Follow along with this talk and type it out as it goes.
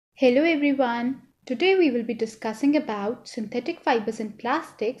Hello everyone. Today we will be discussing about synthetic fibers and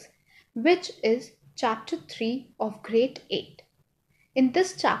plastics, which is chapter 3 of grade 8. In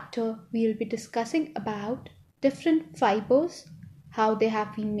this chapter we will be discussing about different fibers, how they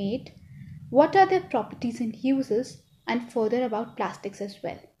have been made, what are their properties and uses, and further about plastics as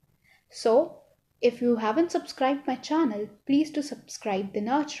well. So, if you haven't subscribed my channel, please do subscribe the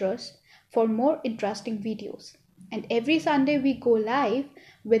Nurturers for more interesting videos. And every Sunday we go live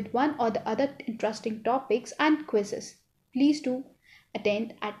with one or the other interesting topics and quizzes. Please do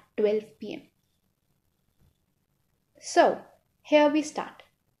attend at 12 p.m. So, here we start.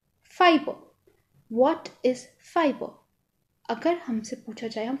 Fiber. What is fiber? अगर हमसे पूछा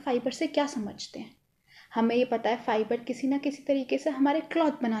जाए हम fibre से क्या समझते हैं, हमें ये पता है फाइबर किसी ना किसी तरीके से हमारे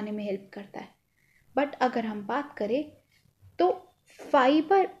क्लॉथ बनाने में हेल्प करता है. बट अगर हम बात करें तो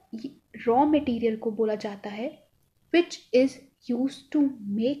फाइबर रॉ मटेरियल को बोला जाता है which is used to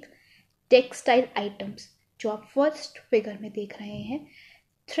make textile items. जो आप फर्स्ट फिगर में देख रहे हैं,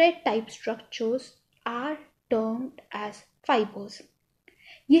 thread type structures are termed as fibres.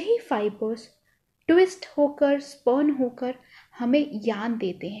 यही फाइबर्स ट्विस्ट होकर स्पर्न होकर हमें यार्न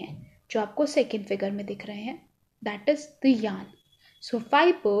देते हैं, जो आपको सेकेंड फिगर में दिख रहे हैं. That is the yarn. So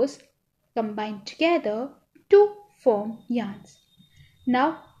fibres combine together to form yarns. Now,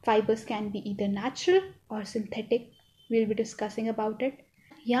 fibers can be either natural or synthetic. We'll be discussing about it.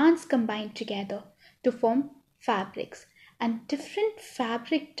 Yarns combine together to form fabrics, and different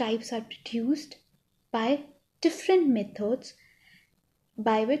fabric types are produced by different methods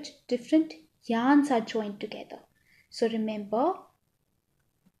by which different yarns are joined together. So remember,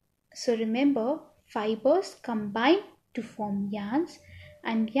 fibers combine to form yarns,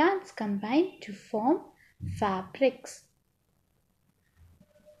 and yarns combine to form fabrics.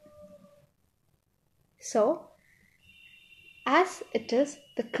 So, as it is,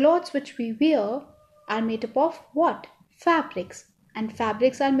 the clothes which we wear are made up of what? Fabrics. And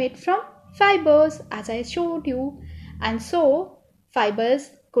fabrics are made from fibers, as I showed you. And so,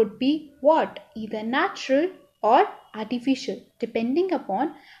 fibers could be what? Either natural or artificial, depending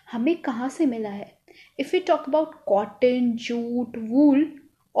upon हमें कहाँ से मिला है. If we talk about cotton, jute, wool,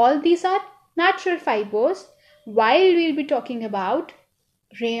 all these are natural fibers, while we'll be talking about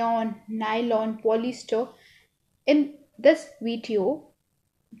rayon, nylon, polyester. In this video,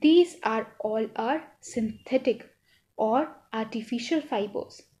 these are all are synthetic or artificial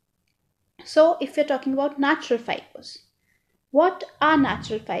fibers. So, if we're talking about natural fibers, what are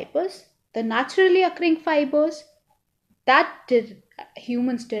natural fibers? The naturally occurring fibers that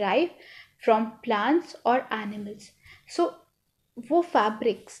humans derive from plants or animals. So, वो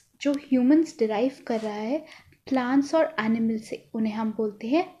fabrics जो humans derive कर रहा है plants और animals से, उन्हें हम बोलते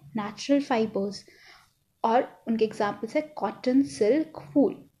हैं natural fibers. और उनके examples है cotton, silk,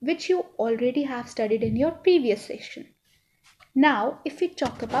 wool, which you already have studied in your previous section. Now, if we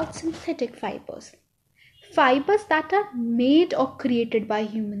talk about synthetic fibers, fibers that are made or created by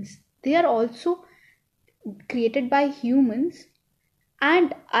humans, they are also created by humans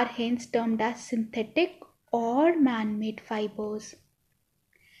and are hence termed as synthetic or man-made fibers.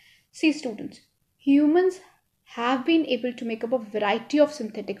 See students, humans have been able to make up a variety of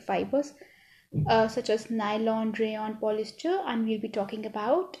synthetic fibers such as nylon, rayon, polyester, and we'll be talking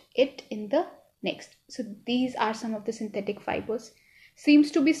about it in the next. So these are some of the synthetic fibers.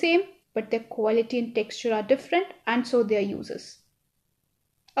 Seems to be same, but their quality and texture are different, and so their uses.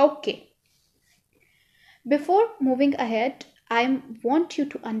 Okay. Before moving ahead, I want you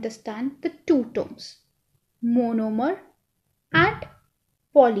to understand the two terms, monomer and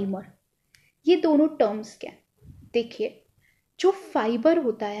polymer. ये दोनों terms क्या? देखिए, जो fibre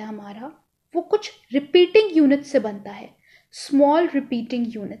होता है हमारा, वो कुछ रिपीटिंग यूनिट्स से बनता है, स्मॉल रिपीटिंग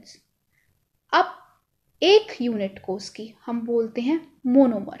यूनिट्स. अब एक यूनिट को उसकी हम बोलते हैं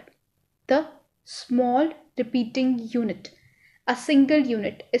monomer. The small repeating unit, a single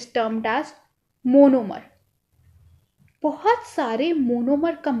unit is termed as monomer. बहुत सारे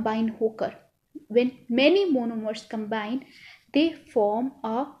मोनोमर कंबाइन होकर, when many monomers combine, they form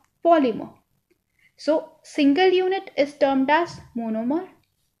a polymer. So single unit is termed as monomer,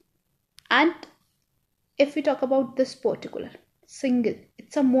 and if we talk about this particular single,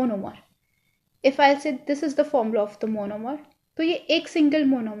 it's a monomer. If I say this is the formula of the monomer, तो ये एक single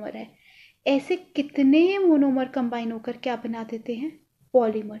monomer है. ऐसे कितने monomer combine होकर क्या बना देते हैं?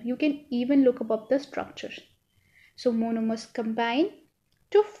 Polymer. You can even look above the structure. So monomers combine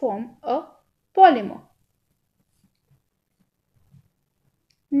to form a polymer.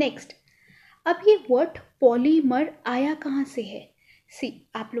 Next, अब ये वर्ड पॉलीमर आया कहाँ से है? सी,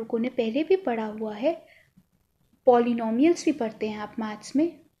 आप लोगों ने पहले भी पढ़ा हुआ है, पॉलिनोमियल्स भी पढ़ते हैं आप मैथ्स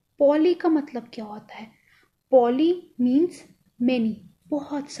में. पॉली का मतलब क्या होता है? पॉली मीन्स मेनी,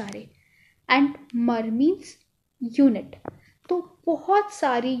 बहुत सारे, एंड मर मीन्स यूनिट। तो बहुत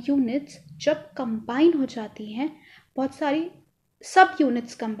सारी यूनिट्स जब कंबाइन हो जाती हैं, बहुत सारी सब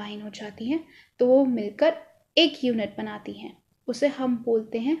यूनिट्स कंबाइन हो जाती हैं, तो वो मिलकर एक यूनिट बनाती हैं, उसे हम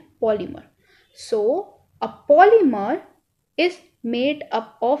बोलते हैं polymer. So a polymer is made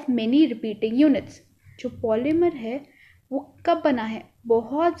up of many repeating units. जो पॉलीमर है वो कब बना है?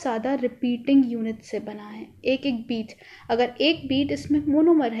 बहुत ज़्यादा रिपीटिंग यूनिट से बना है। एक एक बीट, अगर एक बीट इसमें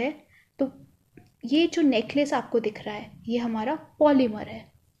मोनोमर है तो ये जो नेकलेस आपको दिख रहा है ये हमारा पॉलीमर है।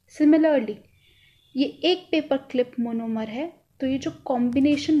 सिमिलरली ये एक पेपर क्लिप मोनोमर है, तो ये जो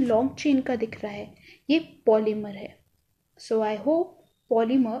कॉम्बिनेशन लॉन्ग चेन का दिख रहा है ये पॉलीमर है। सो I hope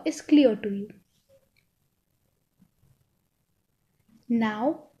polymer is clear to you. Now,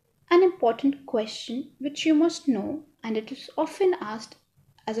 an important question which you must know, and it is often asked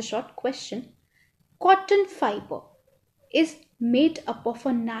as a short question: cotton fiber is made up of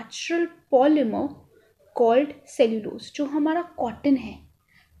a natural polymer called cellulose। जो हमारा cotton है,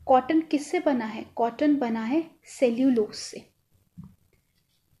 cotton किससे बना है? Cotton बना है cellulose से।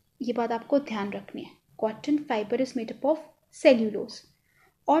 ये बात आपको ध्यान रखनी है, cotton fibre is made up of cellulose.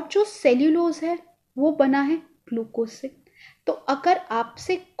 और जो सेल्यूलोज है वो बना है ग्लूकोज से। तो अगर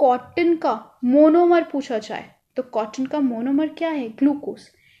आपसे कॉटन का मोनोमर पूछा जाए तो कॉटन का मोनोमर क्या है? ग्लूकोज,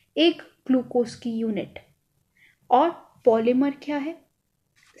 एक ग्लूकोज की यूनिट। और पॉलीमर क्या है?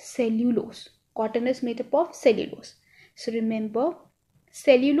 Cellulose. Cotton is made up of cellulose. So remember,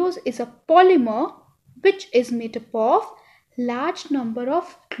 cellulose is a polymer which is made up of large number of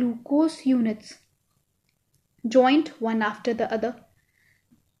glucose units joined one after the other.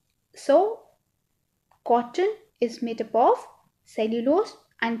 So cotton is made up of cellulose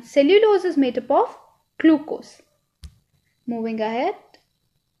and cellulose is made up of glucose. Moving ahead,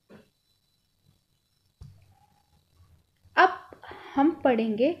 अब हम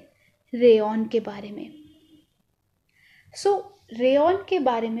पढ़ेंगे rayon के बारे में। Rayon के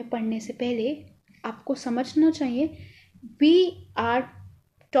बारे में पढ़ने से पहले आपको समझना चाहिए we are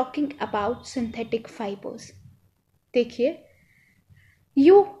talking about synthetic fibres. देखिए,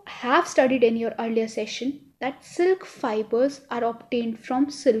 you have studied in your earlier session that silk fibres are obtained from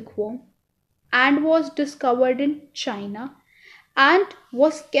silkworm and was discovered in China and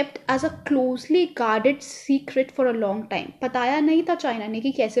was kept as a closely guarded secret for a long time। बताया नहीं था China ने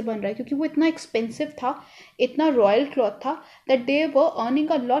कि कैसे बन रहा है, क्योंकि वो इतना एक्सपेंसिव था, इतना रॉयल क्लॉथ था that they were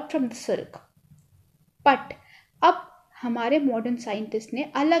earning a lot from the silk। But अब हमारे मॉडर्न साइंटिस्ट ने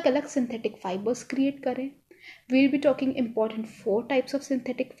अलग अलग सिंथेटिक फाइबर्स क्रिएट करे। We will be talking important 4 types of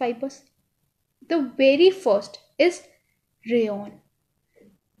synthetic fibres. The very first is rayon.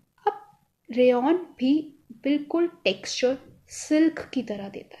 अब rayon भी बिल्कुल टेक्सचर सिल्क की तरह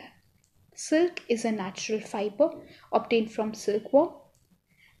देता है। Silk is a natural fibre obtained from silkworm,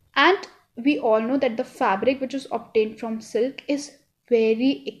 and we all know that the fabric which is obtained from silk is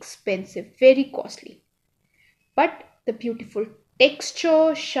very expensive, very costly, but the beautiful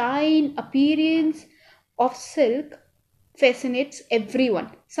texture, shine, appearance of silk fascinates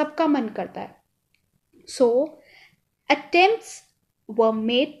everyone। सबका मन करता है। So attempts were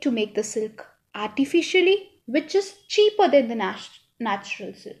made to make the silk artificially, which is cheaper than the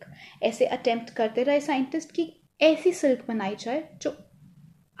natural silk। ऐसे attempt करते रहे scientist कि ऐसी silk बनाई जाए जो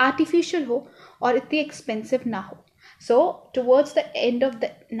आर्टिफिशियल हो और इतनी एक्सपेंसिव ना हो। सो towards the end of the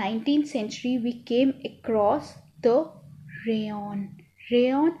 19th century we came across the rayon।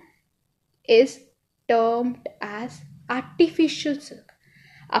 Rayon is termed as artificial silk।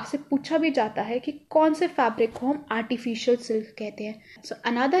 आपसे पूछा भी जाता है कि कौन से फैब्रिक को हम आर्टिफिशियल सिल्क कहते हैं। So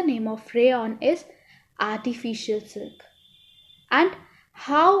another name of rayon is artificial silk। And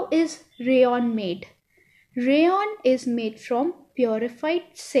how is rayon made? Rayon is made from purified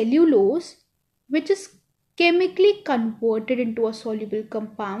cellulose, which is chemically converted into a soluble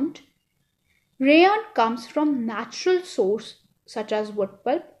compound. Rayon comes from natural source such as wood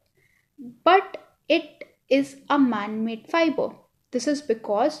pulp, but it is a man-made fiber। This is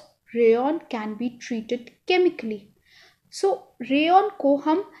because rayon can be treated chemically। So rayon को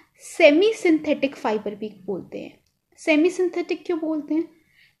हम semi synthetic fibre भी बोलते हैं। Semi synthetic क्यों बोलते हैं?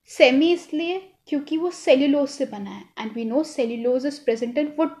 Semi इसलिए क्योंकि वो सेल्यूलोज से बना है, and we know cellulose is present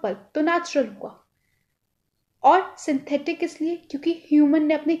in wood pulp, तो नेचुरल हुआ। और सिंथेटिक इसलिए क्योंकि ह्यूमन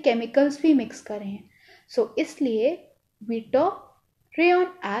ने अपने केमिकल्स भी मिक्स करे हैं। सो इसलिए we talk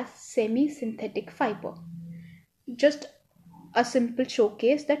rayon as semi synthetic fibre. Just a simple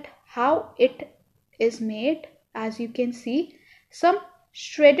showcase that how it is made. As you can see, some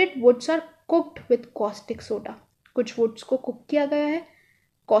shredded woods are cooked with caustic soda। कुछ woods को cook किया गया है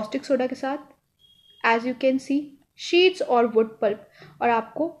caustic soda के साथ, as you can see, sheets और wood pulp, और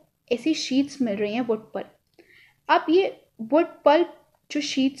आपको ऐसी शीट्स मिल रही हैं वुड पल्प। अब ये वुड पल्प जो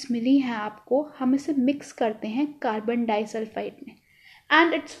शीट्स मिली हैं आपको, हम इसे मिक्स करते हैं कार्बन डाइसल्फाइड में,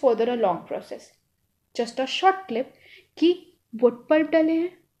 and it's further a long process. Just a short clip कि वुड पल्प डले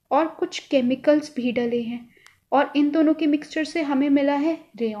हैं और कुछ केमिकल्स भी डले हैं, और इन दोनों के मिक्सचर से हमें मिला है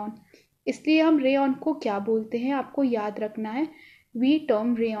रेयॉन। इसलिए हम रेयॉन को क्या बोलते हैं, आपको याद रखना है, we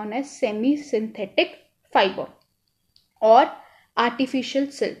term rayon as semi synthetic fibre और artificial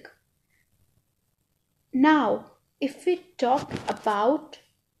silk. Now, if we talk about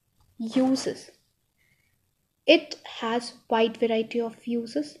uses, it has wide variety of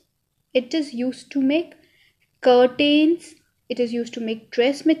uses. It is used to make curtains, it is used to make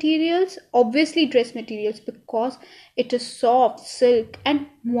dress materials, obviously dress materials, because it is soft, silk and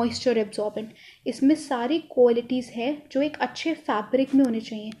moisture absorbent. इसमें सारी qualities है जो एक अच्छे fabric में होनी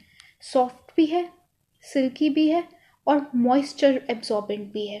चाहिए, soft भी है, सिल्की भी है और मॉइस्चर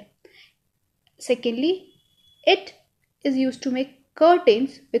एब्जॉर्बेंट भी है. Secondly, it is used to make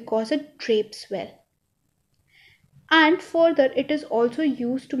curtains because it drapes well. And further, it is also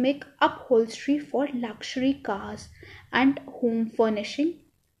used to make upholstery for luxury cars and home furnishing.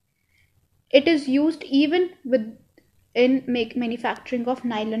 It is used even in manufacturing of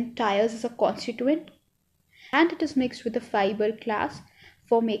nylon tires as a constituent. And it is mixed with the fiber glass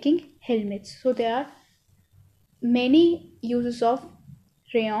for making helmets. So there are many uses of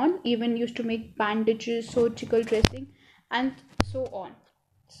rayon, even used to make bandages, surgical dressing and so on.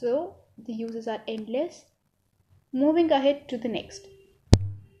 So the uses are endless. Moving ahead to the next.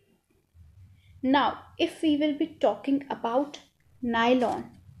 Now if we will be talking about nylon.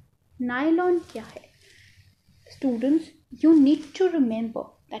 Nylon क्या है? Students, you need to remember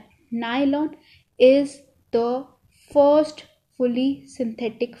that nylon is the first fully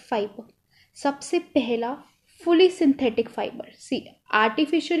synthetic fiber. सबसे पहला fully synthetic fibre. सी,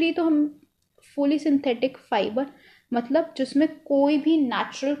 artificially तो हम fully synthetic fibre मतलब जिसमें कोई भी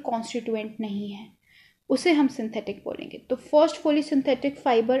नेचुरल कॉन्स्टिट्यूएंट नहीं है, उसे हम सिंथेटिक बोलेंगे. तो first fully synthetic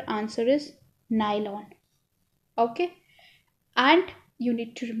fibre answer is nylon. Okay, and you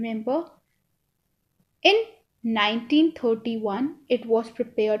need to remember in 1931 it was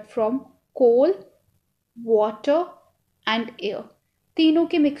prepared from coal, water and air. तीनों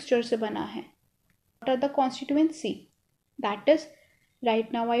के मिक्सचर से बना है. What are the constituents? See, that is,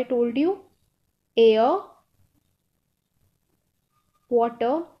 right now I told you, air,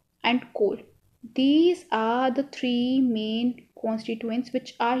 water and coal. These are the three main constituents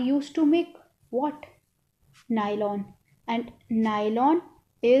which are used to make what? Nylon. And nylon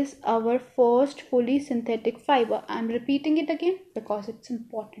is our first fully synthetic fiber. I am repeating it again because it's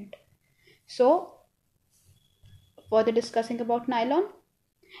important. So, further discussing about nylon.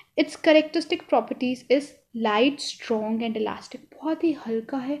 Its characteristic properties is light, strong and elastic. बहुत ही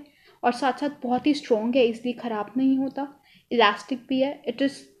हल्का है और साथ साथ बहुत ही strong है, इसलिए खराब नहीं होता. Elastic भी है. It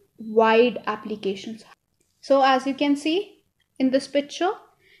is wide applications. So as you can see in this picture,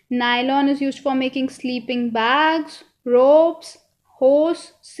 nylon is used for making sleeping bags, ropes,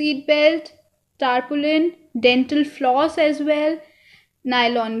 hose, seat belt, tarpaulin, dental floss as well,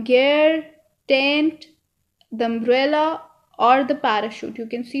 nylon gear, tent, the umbrella or the parachute. You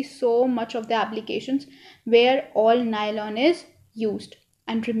can see so much of the applications where all nylon is used.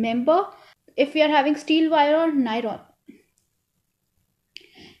 And remember, if we are having steel wire or nylon,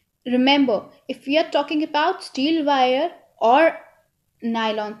 remember, if we are talking about steel wire or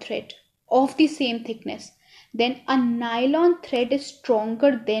nylon thread of the same thickness, then a nylon thread is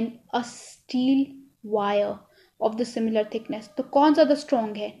stronger than a steel wire of the similar thickness. तो कौन ज़्यादा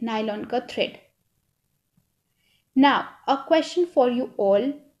strong है? nylon का thread. Now, a question for you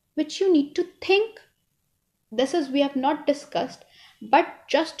all, which you need to think. This is we have not discussed, but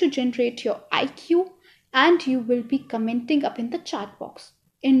just to generate your IQ, and you will be commenting up in the chat box.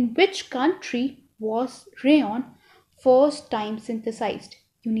 In which country was rayon first time synthesized?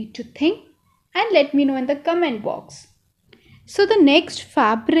 You need to think and let me know in the comment box. So the next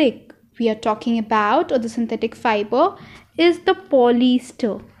fabric we are talking about, or the synthetic fiber, is the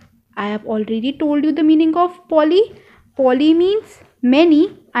polyester. I have already told you the meaning of poly. Poly means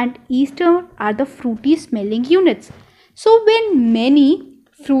many and ester are the fruity smelling units. So when many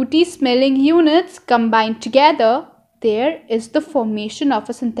fruity smelling units combine together, there is the formation of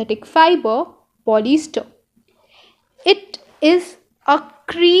a synthetic fiber, polyester. It is a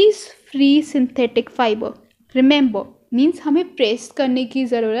crease free synthetic fiber. Remember, means हमें press करने की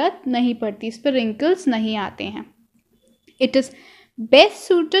ज़रूरत नहीं पड़ती, इस पर wrinkles नहीं आते हैं. It is best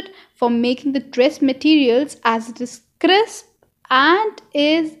suited for making the dress materials as it is crisp and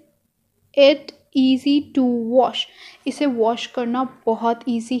is it easy to wash. इसे वॉश करना बहुत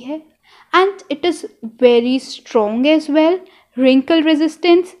easy है and it is very strong as well, wrinkle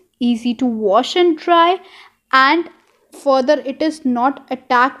resistance, easy to wash and dry, and further it is not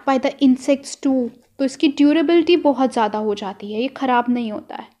attacked by the insects too. तो इसकी durability बहुत ज़्यादा हो जाती है, ये ख़राब नहीं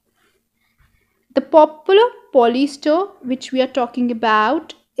होता है. The popular polyester which we are talking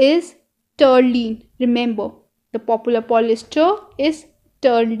about is terline. Remember, the popular polyester is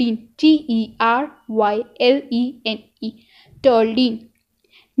terline. Terylene. Terline.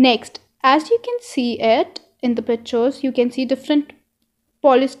 Next, as you can see it in the pictures, you can see different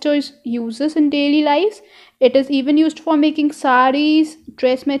polyester uses in daily lives. It is even used for making saris,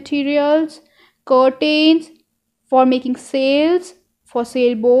 dress materials, curtains, for making sails, for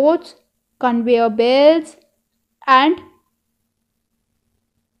sailboats, conveyor belts, and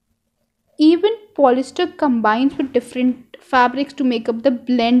even polyester combines with different fabrics to make up the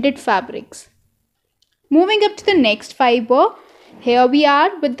blended fabrics. Moving up to the next fiber, here we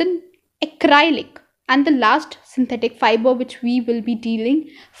are with the acrylic and the last synthetic fiber which we will be dealing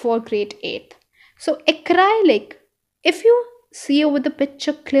for grade 8th. So acrylic, if you see over the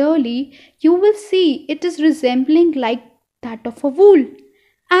picture clearly, you will see it is resembling like that of a wool.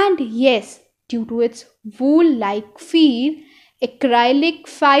 And yes, due to its wool-like feel, acrylic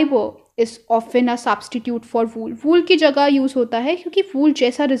fiber is often a substitute for wool. Wool की जगह use होता है क्योंकि wool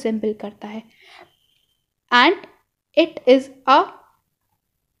जैसा resemble करता है. And it is a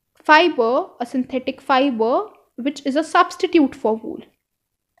fiber, a synthetic fiber, which is a substitute for wool.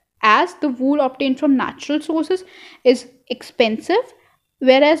 As the wool obtained from natural sources is expensive,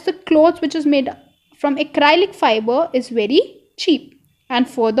 whereas the clothes which is made from acrylic fiber is very cheap. And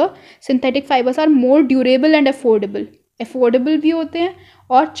further, synthetic fibers are more durable and affordable. Affordable भी होते हैं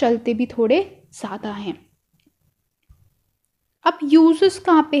और चलते भी थोड़े ज़्यादा हैं. अब यूजेस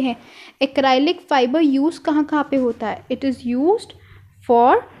कहाँ पे हैं? एक्राइलिक फाइबर यूज कहाँ पे होता है? It is used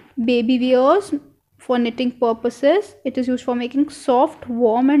for baby wears, for knitting purposes. It is used for making soft,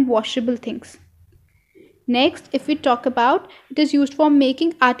 warm and washable things. Next, if we talk about, it is used for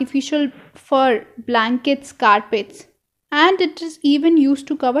making artificial fur, blankets, carpets, and it is even used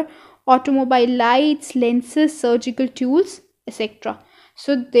to cover automobile lights, lenses, surgical tools, etc.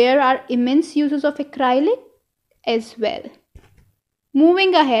 So there are immense uses of acrylic as well.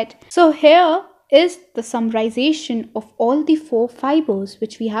 Moving ahead, so here is the summarization of all the 4 fibers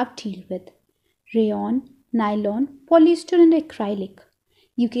which we have dealt with: rayon, nylon, polyester and acrylic.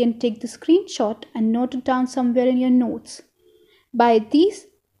 You can take the screenshot and note it down somewhere in your notes. By this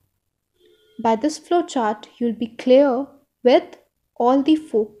flowchart, you'll be clear with all the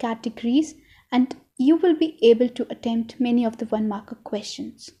 4 categories and you will be able to attempt many of the 1-marker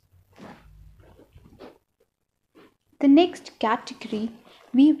questions. The next category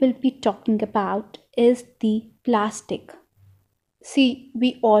we will be talking about is the plastic. See,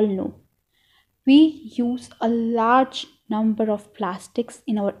 we all know we use a large number of plastics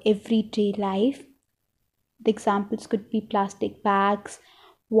in our everyday life. The examples could be plastic bags,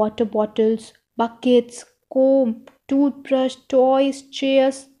 water bottles, buckets, comb, toothbrush, toys,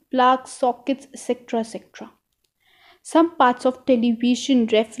 chairs, plugs, sockets, etc. etc. Some parts of television,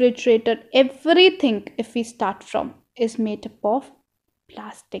 refrigerator, everything, if we start from, is made up of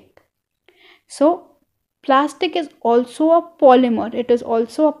plastic. So plastic is also a polymer. It is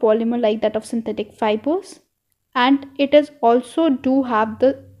also a polymer like that of synthetic fibers, and it is also do have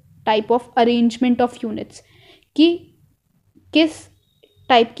the type of arrangement of units कि किस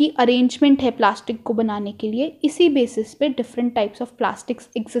type की arrangement है plastic को बनाने के लिए. इसी basis पे different types of plastics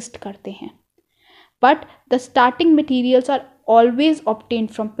exist करते हैं. But the starting materials are always obtained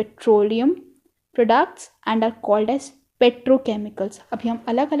from petroleum products and are called as petrochemicals. अभी हम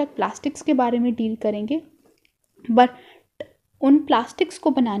अलग अलग प्लास्टिक्स के बारे में डील करेंगे, बट उन प्लास्टिक्स को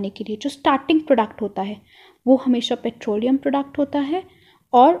बनाने के लिए जो स्टार्टिंग प्रोडक्ट होता है वो हमेशा पेट्रोलियम प्रोडक्ट होता है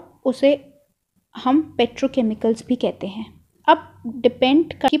और उसे हम पेट्रोकेमिकल्स भी कहते हैं. अब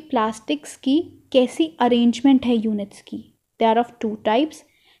डिपेंड कि प्लास्टिक्स की कैसी अरेंजमेंट है यूनिट्स की. They are of 2 types,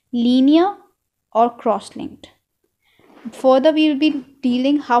 linear और cross linked. Further, we will be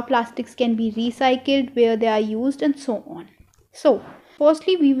dealing how plastics can be recycled, where they are used and so on. So,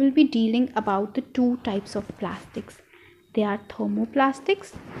 firstly, we will be dealing about the 2 types of plastics. They are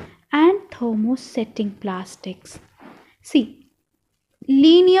thermoplastics and thermosetting plastics. See,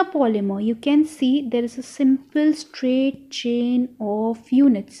 linear polymer, you can see there is a simple straight chain of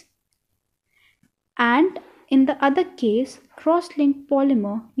units. And in the other case, cross-linked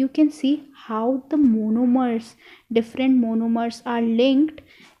polymer, you can see how the monomers, different monomers are linked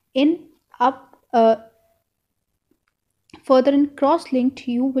in Further in cross-linked,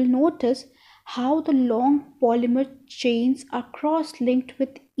 you will notice how the long polymer chains are cross-linked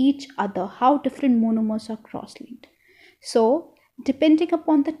with each other, how different monomers are cross-linked. So, depending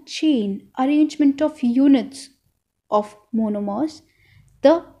upon the chain arrangement of units of monomers,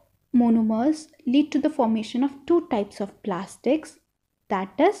 the monomers lead to the formation of two types of plastics, that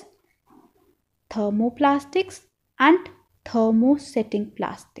is thermoplastics and thermosetting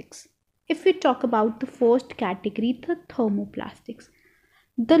plastics. If we talk about the first category, the thermoplastics,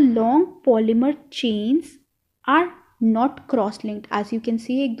 the long polymer chains are not cross linked. As you can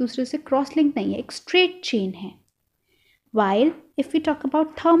see, एक दूसरे से cross linked नहीं है, एक straight chain है. While if we talk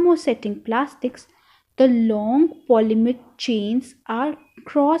about thermosetting plastics, the long polymer chains are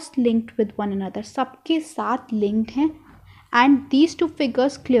cross linked with one another. सबके साथ linked हैं. And these two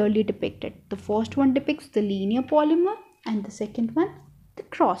figures clearly depicted. The first one depicts the linear polymer and the second one the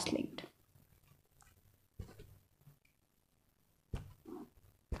cross-linked.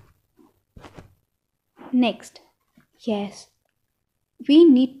 Next, yes, we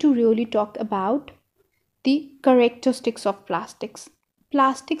need to really talk about the characteristics of plastics.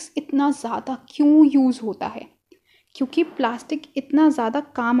 Plastics इतना ज़्यादा क्यों use होता है? क्योंकि plastic इतना ज़्यादा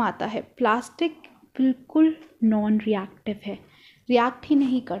काम आता है. प्लास्टिक बिल्कुल नॉन रिएक्टिव है, रिएक्ट ही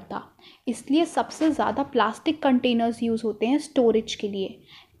नहीं करता. इसलिए सबसे ज़्यादा प्लास्टिक कंटेनर्स यूज़ होते हैं स्टोरेज के लिए.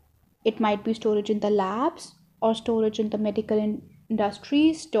 It might be storage in the labs और storage in the medical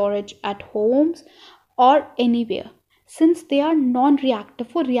industry, storage eight Holmes और anywhere. Since they are non reactive,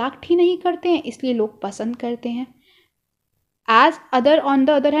 वो रिएक्ट ही नहीं करते हैं, इसलिए लोग पसंद करते हैं. As on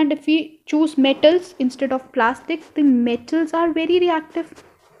the other hand, if we choose metals instead of plastics, the metals are very reactive.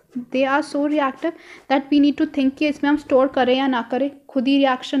 They are so reactive that we need to think कि इसमें हम स्टोर करें या ना करें, खुद ही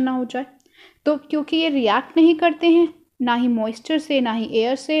रिएक्शन ना हो जाए. तो क्योंकि ये रिएक्ट नहीं करते हैं, ना ही मॉइस्चर से, ना ही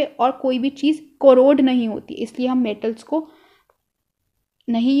एयर से, और कोई भी चीज़ कोरोड नहीं होती, इसलिए हम मेटल्स को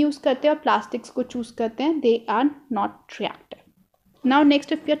नहीं यूज़ करते और प्लास्टिक्स को चूज़ करते हैं. They are not reactive. Now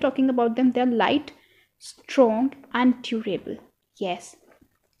next, if we are talking about them, they are light, strong and durable. Yes,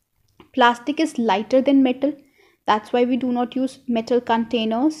 plastic is lighter than metal. That's why we do not use metal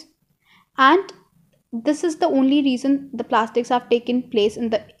containers, and this is the only reason the plastics have taken place in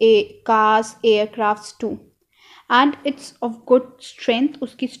the cars, aircrafts too. And it's of good strength.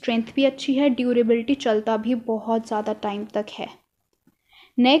 उसकी strength भी अच्छी है, durability चलता भी बहुत ज़्यादा time तक है.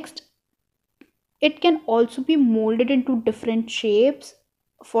 Next, it can also be molded into different shapes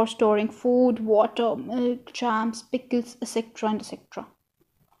for storing food, water, milk, jams, pickles, etc. and etc.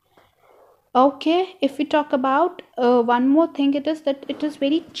 Okay, if we talk about one more thing, it is that it is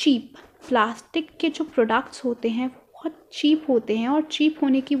very cheap. Plastic के जो products होते हैं बहुत cheap होते हैं, और cheap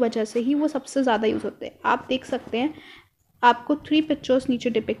होने की वजह से ही वो सबसे ज़्यादा यूज़ होते हैं. आप देख सकते हैं, आपको 3 पिक्चर्स नीचे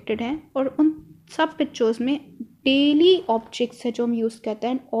डिपिक्टेड हैं, और उन सब पिक्चर्स में डेली ऑब्जेक्ट्स है जो हम यूज़ करते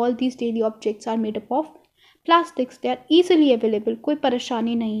हैं. All these daily objects are made up of plastics. They are easily available, कोई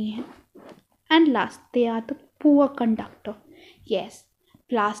परेशानी नहीं है. And last, they are the poor conductor. Yes,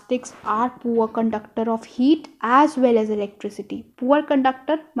 plastics are poor conductor of heat as well as electricity. Poor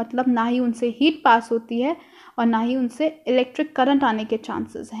conductor मतलब ना ही उनसे heat पास होती है और ना ही उनसे इलेक्ट्रिक करंट आने के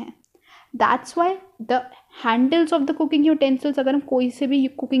चांसेस हैं. That's why the handles of the cooking utensils, अगर हम कोई से भी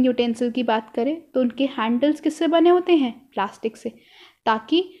कुकिंग यूटेंसिल की बात करें तो उनके हैंडल्स किससे बने होते हैं? प्लास्टिक से,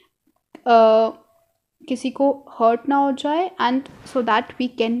 ताकि किसी को हर्ट ना हो जाए, and so that we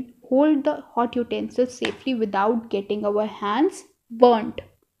can hold the hot utensils safely without getting our hands burned.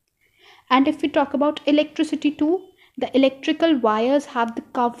 And if we talk about electricity too, the electrical wires have the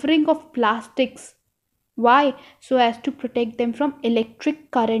covering of plastics. Why? So as to protect them from electric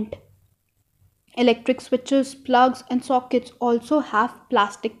current. Electric switches, plugs and sockets also have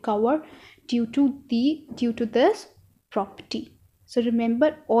plastic cover due to this property. So remember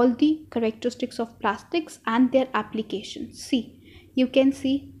all the characteristics of plastics and their applications. See, you can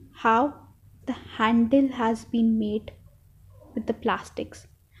see how the handle has been made with the plastics.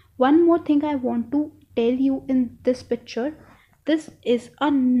 One more thing I want to tell you in this picture. This is a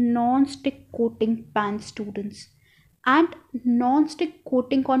non-stick coating pan, students. And non-stick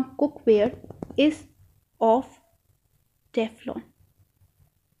coating on cookware is of Teflon.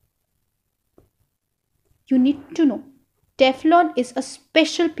 You need to know, Teflon is a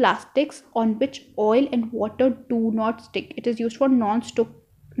special plastics on which oil and water do not stick. It is used for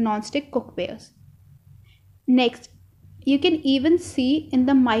non-stick cookwares. Next, you can even see in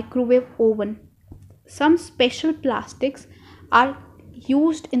the microwave oven. Some special plastics are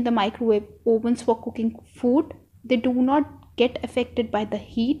used in the microwave ovens for cooking food. They do not get affected by the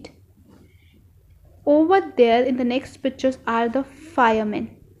heat. Over there in the next pictures are the firemen.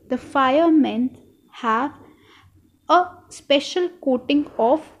 The firemen have a special coating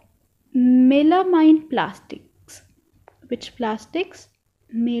of melamine plastics. Which plastics?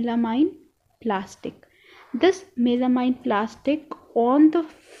 Melamine plastic. This melamine plastic on the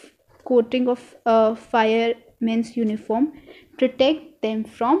coating of firemen's uniform protect them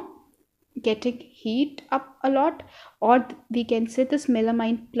from getting heat up a lot, or we can say this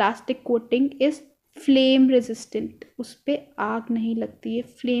melamine plastic coating is flame resistant. उस पे आग नहीं लगती है,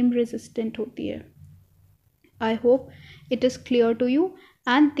 flame resistant होती है. I hope it is clear to you,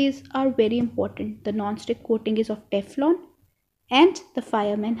 and these are very important. The non-stick coating is of Teflon and the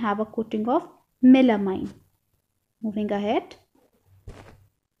firemen have a coating of melamine. Moving ahead.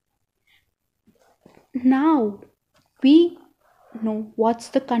 Now we know what's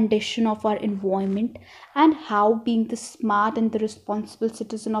the condition of our environment and how, being the smart and the responsible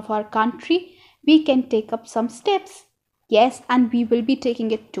citizen of our country, we can take up some steps. Yes, and we will be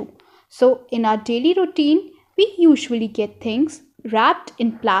taking it too. So in our daily routine, we usually get things wrapped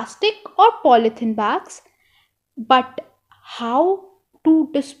in plastic or polythene bags. But how to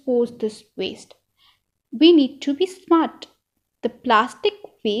dispose this waste? We need to be smart. The plastic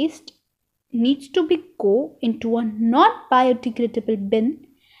waste needs to be go into a non-biodegradable bin,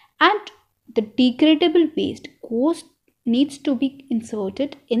 and the degradable waste needs to be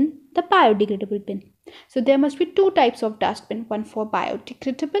inserted in the biodegradable bin. So there must be two types of dustbin, one for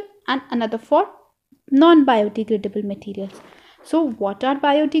biodegradable and another for non-biodegradable materials. So what are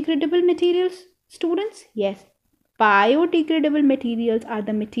biodegradable materials, students? Yes, biodegradable materials are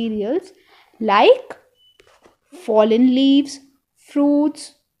the materials like fallen leaves,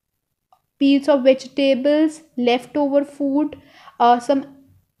 fruits, peels of vegetables, leftover food, some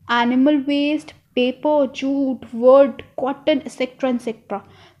animal waste, paper, jute, wood, cotton, etc., etc.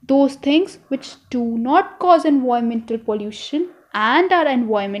 Those things which do not cause environmental pollution and are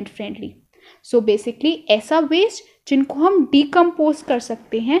environment friendly. So basically ऐसा waste जिनको हम decompose कर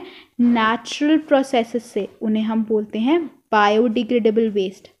सकते हैं natural processes से, उन्हें हम बोलते हैं biodegradable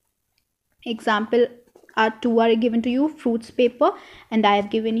waste. Example two are given to you, fruits, paper, and I have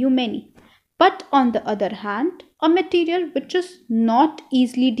given you many. But on the other hand, a material which is not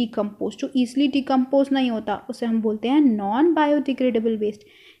easily decomposed, जो easily decompose नहीं होता, उसे हम बोलते हैं non-biodegradable waste.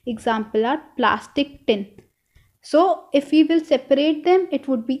 Example are plastic tin. So if we will separate them, it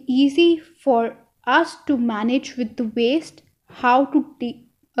would be easy for us to manage with the waste. How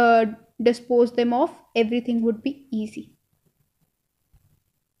to dispose them off, everything would be easy.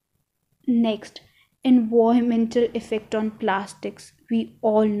 Next, environmental effect on plastics. We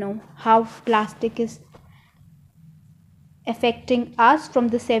all know how plastic is affecting us from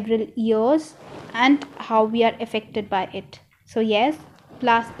the several years and how we are affected by it. So yes,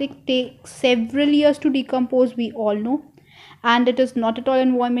 plastic takes several years to decompose, we all know, and it is not at all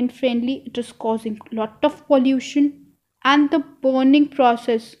environment friendly. It is causing a lot of pollution, and the burning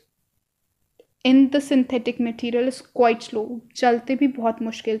process in the synthetic material is quite slow. जलते भी बहुत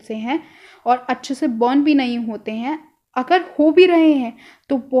मुश्किल से हैं और अच्छे से burn भी नहीं होते हैं. अगर हो भी रहे हैं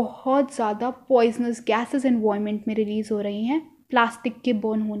तो बहुत ज़्यादा पॉइजनस गैसेस एनवायरनमेंट में रिलीज़ हो रही हैं प्लास्टिक के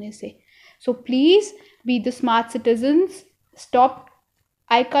बर्न होने से. So please be the smart citizens. Stop.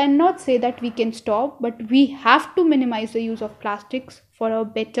 I cannot say that we can stop, but we have to minimize the use of plastics for a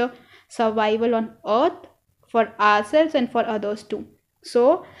better survival on earth, for ourselves and for others too.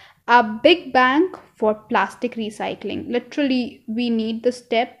 So a big bang for plastic recycling. Literally, we need the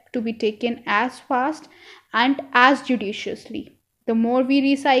step to be taken as fast and as judiciously. The more we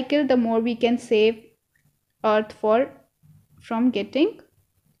recycle, the more we can save earth from getting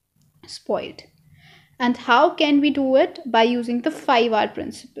spoiled. And how can we do it? By using the 5R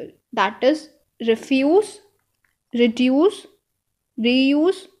principle. That is refuse, reduce,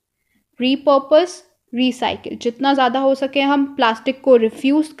 reuse, repurpose, recycle. जितना ज़्यादा हो सके हम plastic को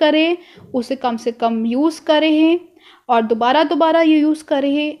refuse करें, उसे कम से कम use करें और दोबारा ये यूज़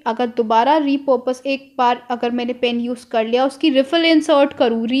करें. अगर दोबारा रीपर्पस, एक बार अगर मैंने पेन यूज़ कर लिया, उसकी रिफिल इंसर्ट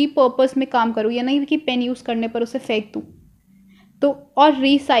करूँ, रीपर्पस में काम करूँ, या नहीं कि पेन यूज़ करने पर उसे फेंक दूँ. तो और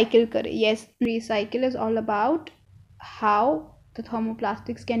रिसाइकिल करें. Yes, recycle is all about how the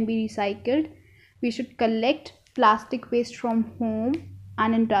thermoplastics can be recycled. We should collect plastic waste from home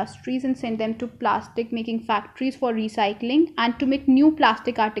and industries and send them to plastic making factories for recycling and to make new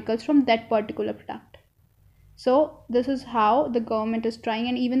plastic articles from that particular product. So this is how the government is trying,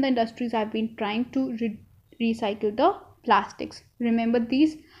 and even the industries have been trying to recycle the plastics. Remember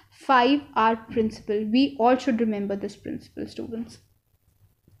these 5R principle. We all should remember this principle, students.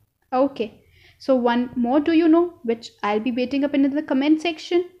 Okay, so one more, do you know, which I'll be waiting up in the comment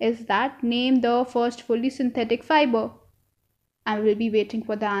section, is that name the first fully synthetic fiber. I will be waiting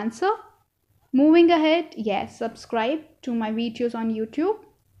for the answer. Moving ahead, yes, subscribe to my videos on YouTube.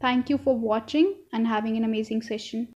 Thank you for watching and having an amazing session.